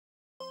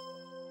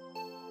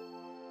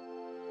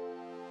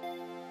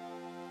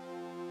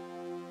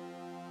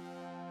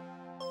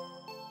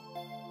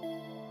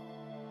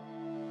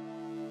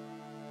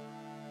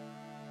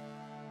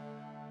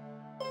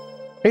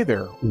Hey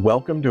there,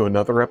 welcome to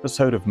another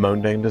episode of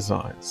Mondane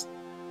Designs.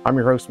 I'm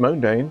your host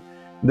Mondane.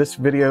 This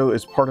video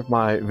is part of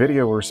my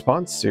video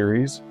response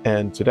series,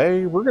 and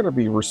today we're going to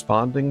be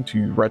responding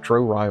to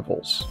retro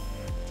rivals.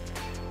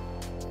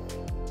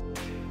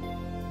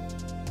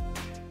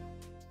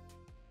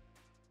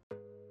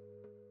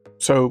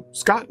 So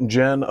Scott and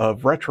Jen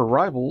of Retro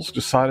Rivals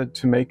decided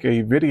to make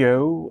a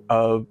video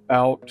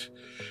about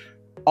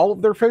all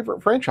of their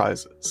favorite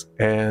franchises,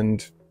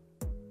 and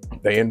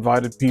they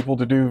invited people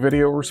to do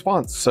video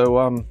response.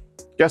 So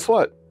guess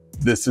what?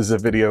 This is a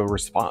video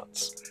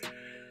response.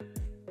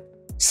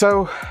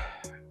 So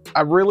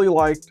I really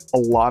liked a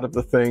lot of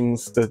the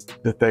things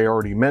that they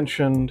already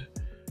mentioned.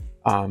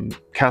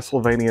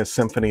 Castlevania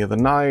Symphony of the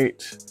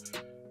Night.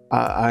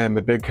 I am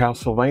a big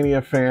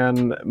Castlevania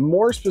fan.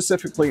 More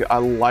specifically, I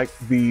like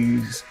the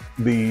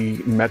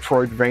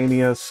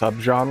Metroidvania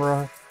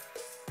subgenre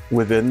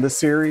within the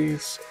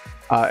series.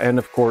 And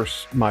of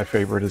course, my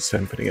favorite is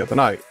Symphony of the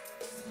Night.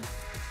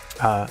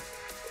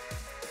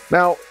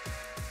 Now,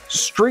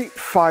 Street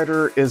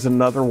Fighter is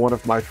another one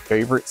of my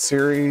favorite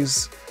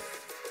series,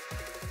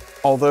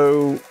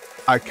 although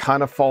I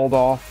kind of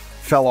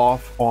fell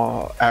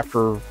off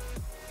after,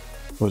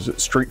 was it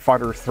Street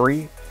Fighter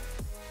 3?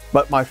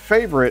 But my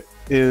favorite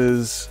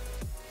is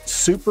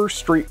Super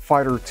Street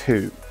Fighter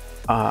 2.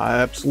 I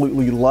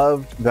absolutely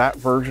loved that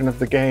version of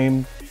the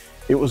game.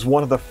 It was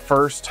one of the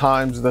first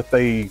times that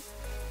they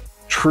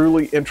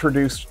truly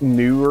introduced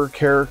newer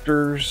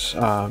characters.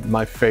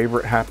 My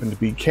favorite happened to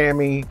be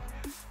Cammy,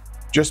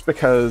 just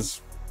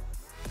because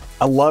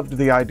I loved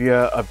the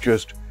idea of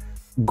just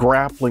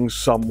grappling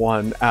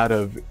someone out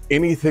of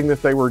anything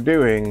that they were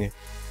doing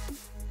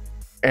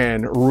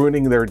and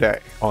ruining their day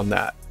on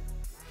that.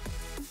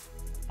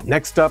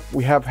 Next up,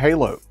 we have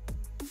Halo.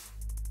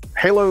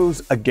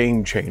 Halo's a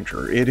game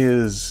changer. It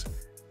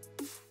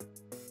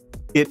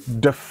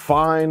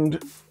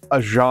defined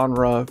a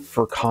genre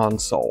for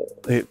console.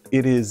 It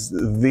is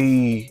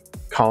the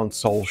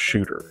console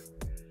shooter.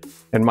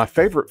 And my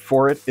favorite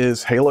for it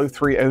is Halo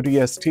 3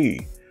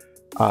 ODST.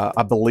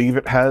 I believe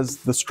it has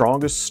the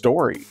strongest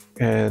story,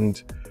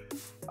 and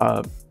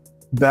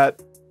that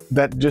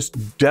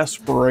just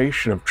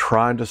desperation of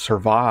trying to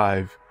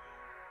survive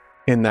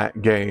in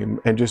that game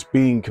and just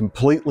being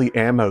completely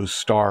ammo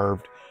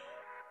starved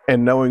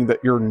and knowing that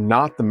you're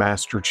not the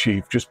Master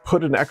Chief just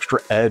put an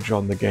extra edge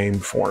on the game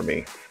for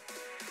me.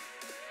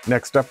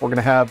 Next up, we're going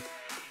to have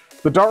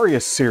the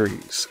Darius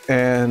series,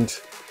 and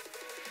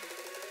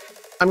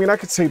I mean, I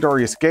could say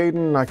Darius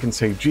Gaiden, I can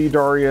say G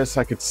Darius,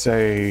 I could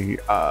say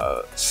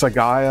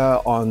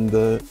Sagaya on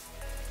the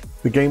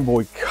Game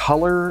Boy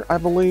Color, I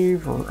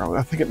believe, or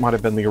I think it might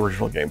have been the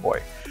original Game Boy.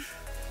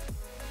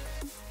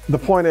 The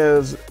point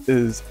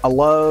is I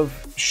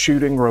love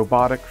shooting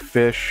robotic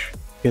fish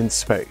in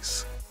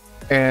space,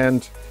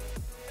 and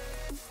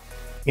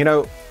you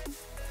know,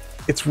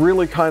 it's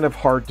really kind of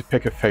hard to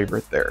pick a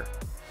favorite there.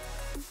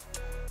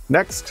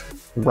 Next,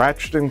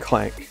 Ratchet &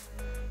 Clank.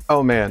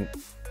 Oh man,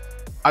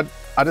 I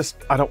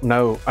don't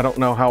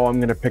know how I'm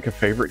gonna pick a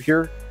favorite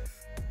here,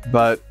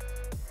 but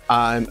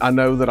I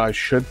know that I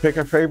should pick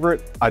a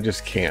favorite. I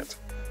just can't.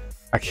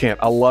 I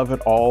can't. I love it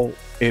all.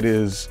 It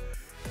is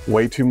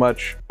way too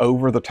much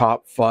over the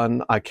top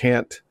fun. I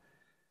can't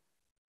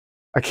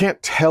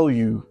tell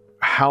you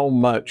how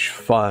much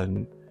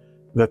fun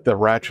that the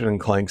Ratchet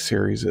 & Clank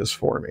series is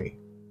for me.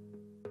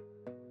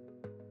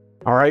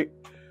 All right.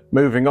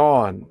 Moving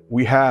on,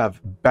 we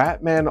have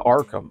Batman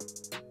Arkham.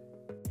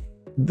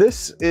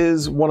 This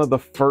is one of the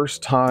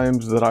first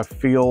times that I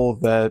feel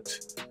that,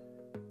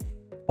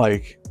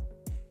 like,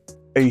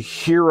 a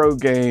hero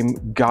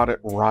game got it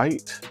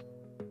right.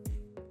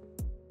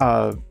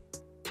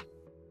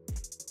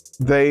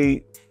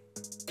 They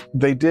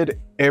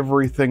did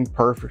everything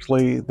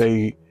perfectly.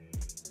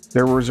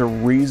 There was a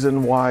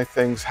reason why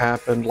things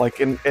happened.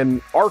 Like in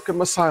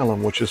Arkham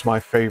Asylum, which is my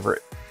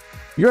favorite,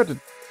 you had to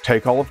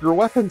take all of your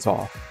weapons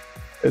off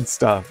and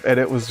stuff, and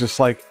it was just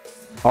like,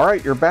 all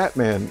right, you're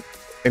Batman,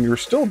 and you're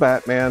still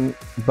Batman,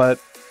 but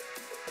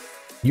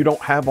you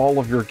don't have all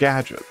of your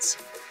gadgets,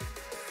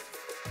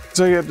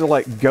 so you have to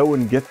like go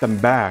and get them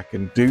back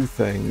and do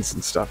things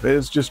and stuff. It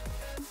is just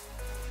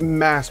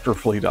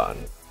masterfully done.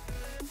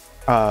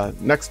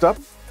 Next up,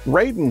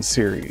 Raiden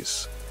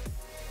series.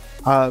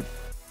 I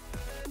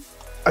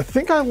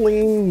think I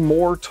lean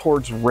more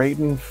towards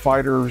Raiden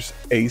Fighters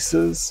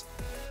Aces,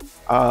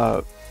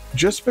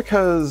 just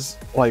because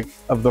like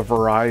of the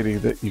variety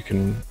that you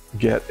can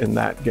get in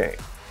that game.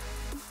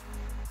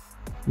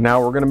 Now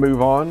we're going to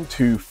move on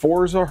to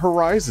Forza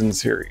Horizon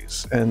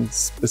series, and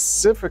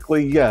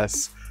specifically,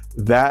 yes,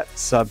 that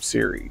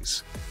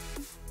sub-series.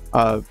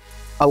 I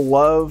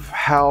love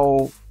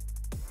how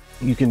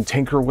you can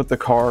tinker with the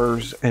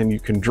cars and you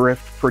can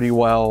drift pretty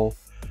well.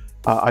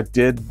 I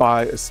did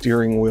buy a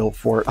steering wheel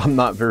for it. I'm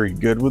not very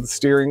good with the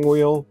steering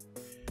wheel,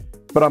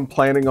 but I'm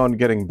planning on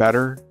getting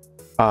better.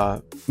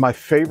 My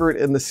favorite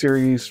in the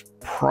series,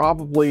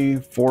 probably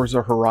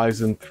Forza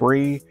Horizon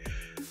 3,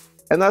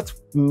 and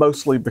that's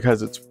mostly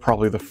because it's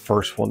probably the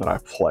first one that I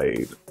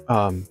played.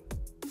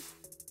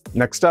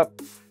 Next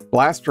up,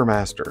 Blaster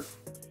Master.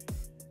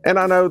 And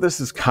I know this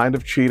is kind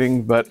of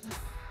cheating, but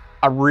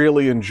I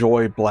really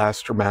enjoy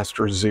Blaster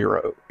Master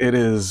Zero.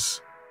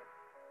 It's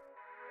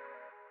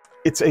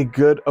a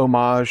good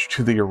homage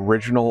to the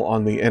original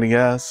on the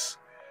NES.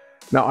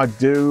 Now, I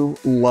do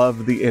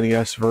love the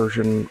NES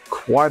version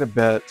quite a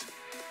bit,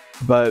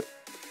 but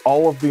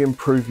all of the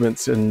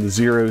improvements in the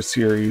Zero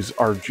series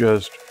are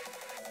just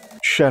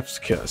chef's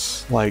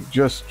kiss. Like,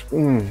 just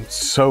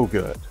so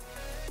good.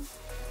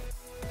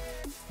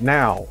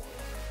 Now,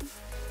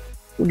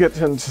 we'll get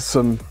into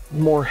some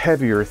more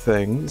heavier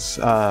things.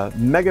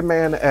 Mega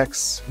Man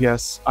X,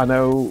 yes, I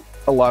know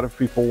a lot of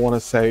people want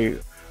to say,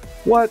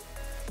 what?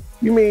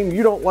 You mean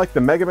you don't like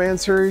the Mega Man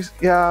series?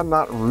 Yeah,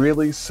 not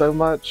really so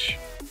much.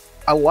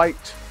 I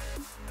liked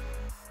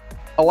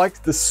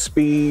the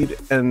speed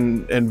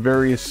and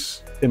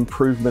various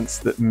improvements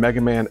that Mega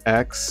Man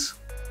X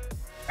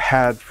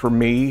had for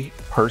me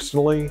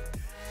personally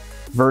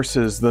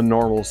versus the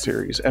normal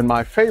series. And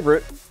my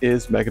favorite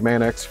is Mega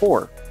Man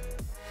X4.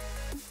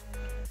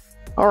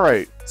 All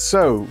right,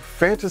 so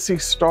Phantasy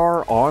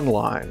Star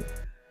Online.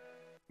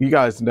 You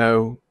guys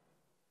know,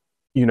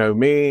 you know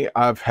me,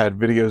 I've had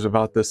videos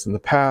about this in the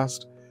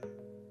past.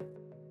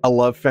 I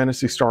love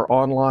Phantasy Star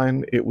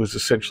Online. It was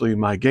essentially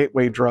my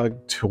gateway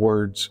drug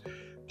towards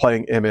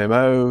playing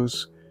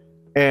MMOs,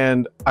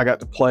 and I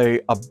got to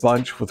play a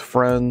bunch with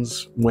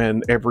friends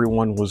when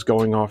everyone was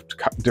going off to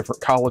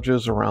different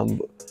colleges around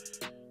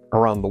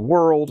the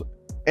world,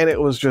 and it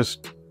was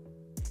just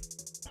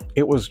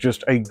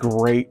a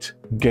great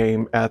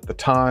game at the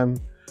time.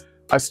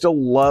 I still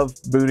love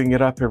booting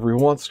it up every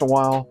once in a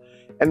while,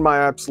 and my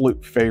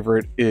absolute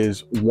favorite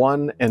is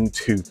 1 and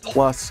 2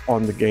 Plus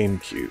on the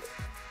GameCube.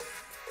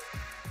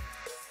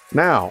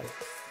 Now,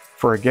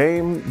 for a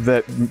game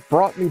that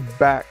brought me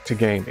back to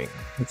gaming,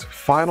 it's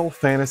Final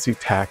Fantasy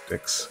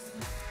Tactics.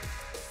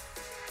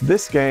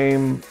 This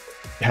game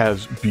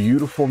has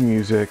beautiful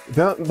music.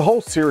 The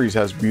whole series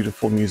has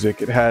beautiful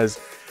music. It has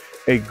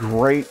a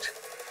great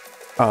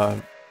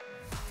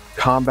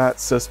combat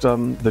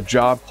system. The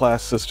job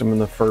class system in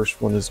the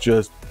first one is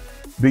just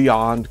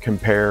beyond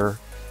compare.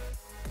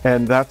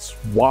 And that's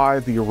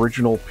why the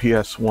original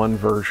PS1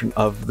 version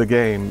of the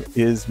game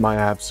is my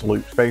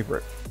absolute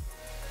favorite.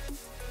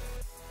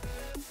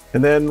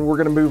 And then we're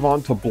going to move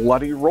on to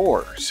Bloody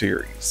Roar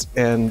series.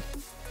 And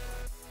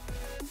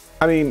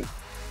I mean,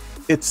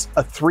 it's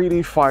a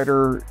 3D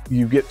fighter.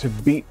 You get to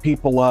beat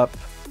people up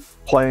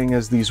playing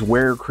as these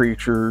were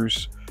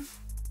creatures.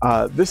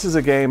 This is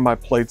a game I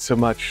played so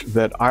much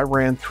that I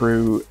ran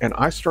through and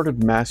I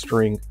started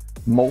mastering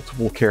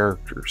multiple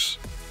characters.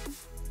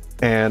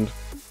 And,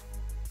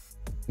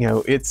 you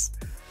know, it's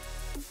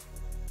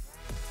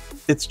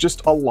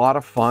just a lot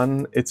of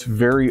fun. It's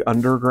very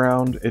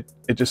underground.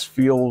 It just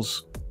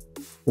feels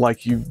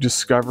like you've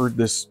discovered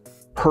this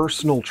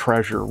personal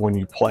treasure when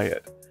you play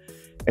it.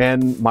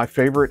 And my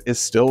favorite is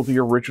still the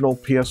original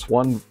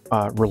PS1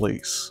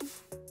 release.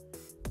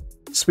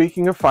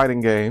 Speaking of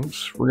fighting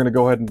games, we're going to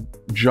go ahead and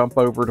jump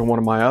over to one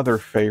of my other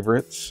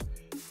favorites,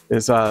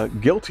 is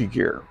Guilty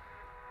Gear.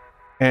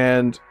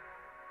 And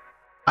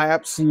I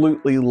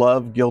absolutely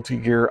love Guilty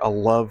Gear. I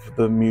love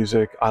the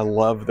music. I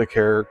love the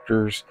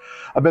characters.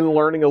 I've been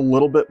learning a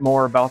little bit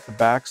more about the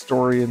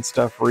backstory and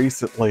stuff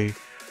recently.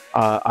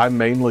 I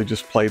mainly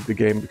just played the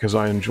game because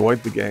I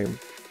enjoyed the game.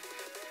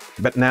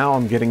 But now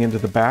I'm getting into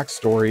the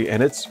backstory,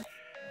 and it's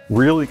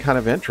really kind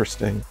of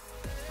interesting.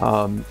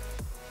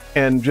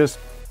 And just,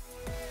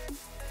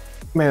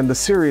 man, the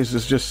series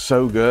is just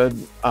so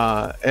good.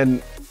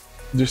 And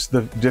just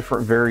the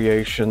different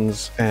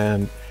variations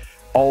and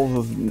all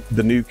of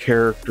the new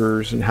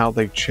characters and how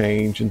they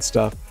change and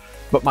stuff.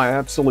 But my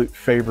absolute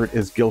favorite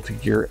is Guilty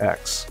Gear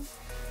X.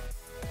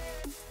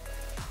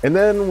 And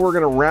then we're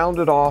going to round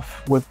it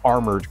off with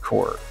Armored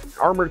Core.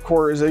 Armored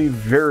Core is a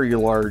very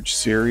large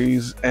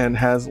series and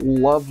has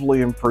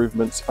lovely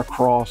improvements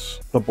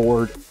across the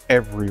board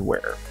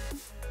everywhere.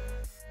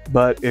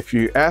 But if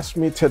you ask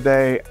me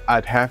today,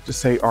 I'd have to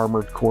say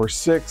Armored Core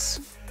 6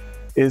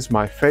 is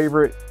my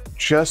favorite,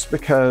 just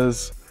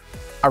because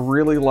I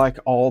really like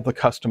all the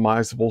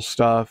customizable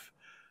stuff.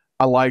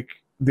 I like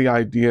the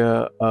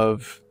idea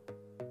of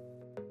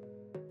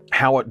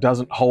how it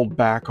doesn't hold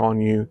back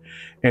on you,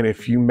 and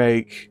if you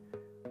make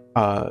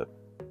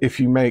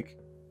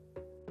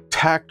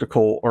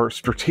tactical or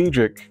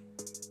strategic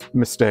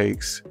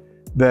mistakes,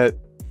 that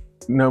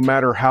no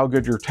matter how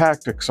good your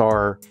tactics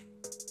are,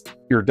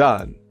 you're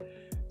done.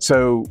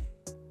 So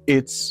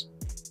it's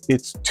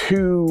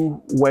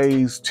two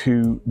ways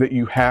that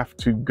you have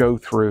to go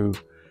through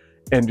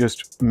and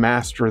just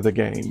master the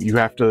game. You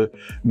have to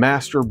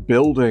master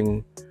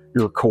building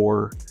your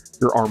core,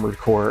 your armored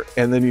core,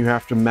 and then you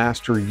have to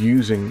master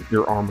using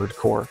your armored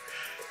core,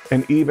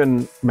 and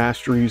even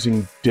master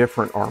using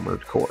different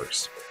armored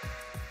cores.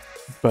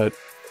 But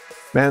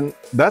man,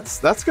 that's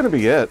going to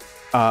be it.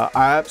 I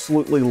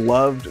absolutely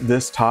loved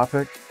this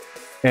topic,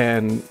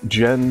 and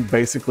Jen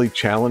basically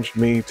challenged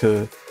me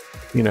to,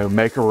 you know,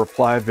 make a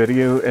reply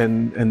video,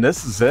 and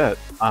this is it.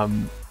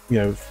 You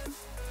know,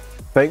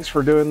 Thanks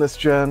for doing this,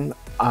 Jen.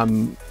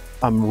 I'm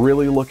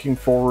really looking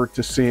forward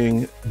to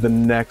seeing the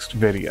next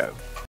video.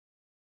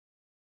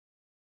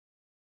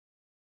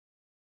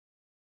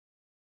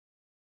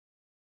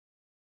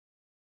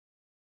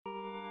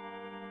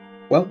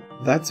 Well,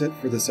 that's it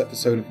for this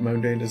episode of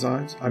Mondane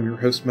Designs. I'm your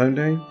host,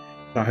 Mondane,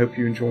 and I hope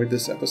you enjoyed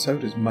this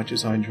episode as much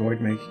as I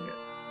enjoyed making it.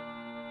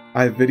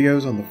 I have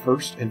videos on the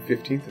 1st and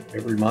 15th of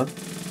every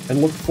month, and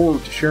look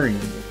forward to sharing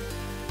them with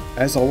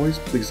you. As always,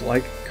 please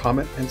like,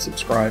 comment, and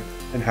subscribe,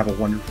 and have a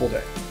wonderful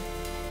day.